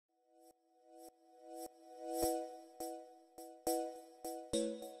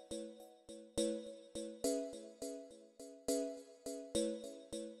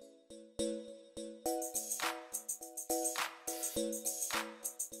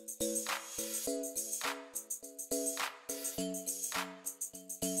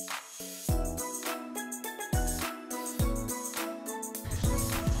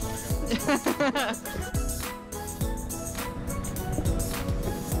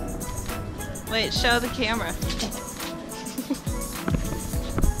Wait, show the camera.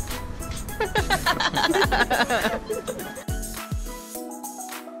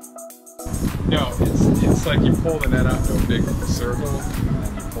 No, it's like you pull the net out to a big circle and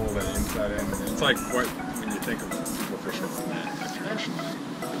then you pull the inside in. It's like what when you think of people fishing with a net.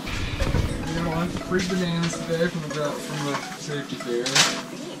 You know, free bananas today from the safety fair.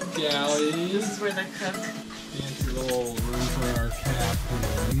 Galleys. This is where they're cooked. Fancy little room for our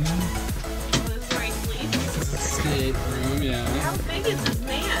captain. This is where he sleeps. This is a state room, yeah. How big is this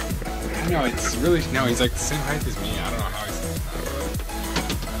man? I know, it's really, no, he's like the same height as me. I don't know how he's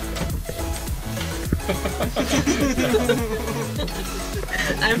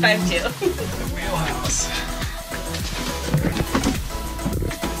I'm 5'2". the wheelhouse.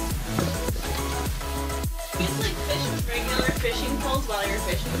 You just like fish with regular fishing poles while you're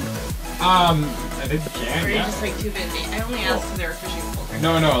fishing? I think you can, Or yeah. you're just like too busy? I only asked because they were fishing poles. Right?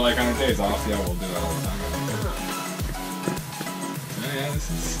 No, like on our days off, yeah, we'll do that all the time. Oh yeah, this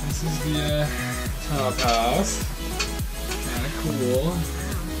is the top house. Kinda cool. I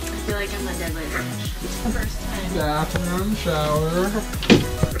feel like I'm a deadly fish. First time. Bathroom, shower.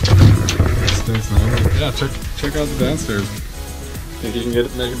 Downstairs now. Yeah, check out the downstairs. Think you can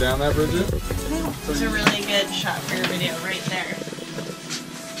make it down that, Bridget? It's a really good shot for your video right there.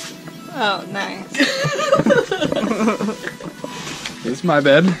 Oh, nice. This is my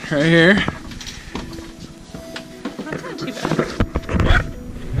bed right here. That's not too bad.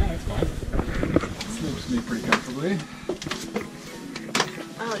 Yeah, that's fine. Sleeps me pretty comfortably.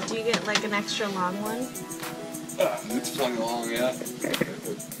 Oh, do you get like an extra long one? It's plenty long, yeah.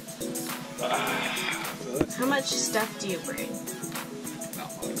 How much stuff do you bring?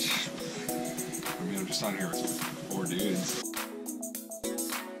 Not much. I mean, I'm just on here with 4 dudes.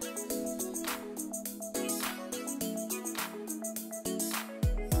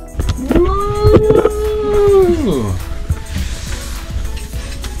 Woo!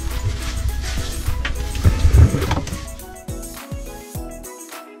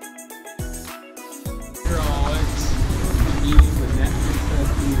 Hydraulics. Feeding the net set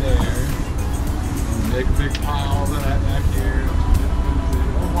through there. Big piles of that back here.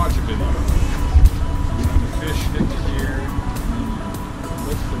 We'll watch a video. The fish get to here.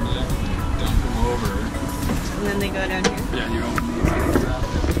 Lift the net, dump them over. And then they go down here? Yeah, you open these things up.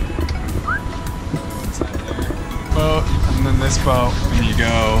 Go inside there. Boat, and then this boat, and you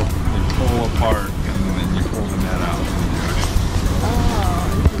go, you pull apart, and then you pull the net out. Oh,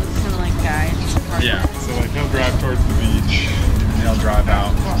 it's kind of like guides. Yeah, so like he'll drive towards the beach, and he'll drive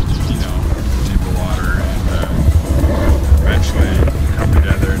out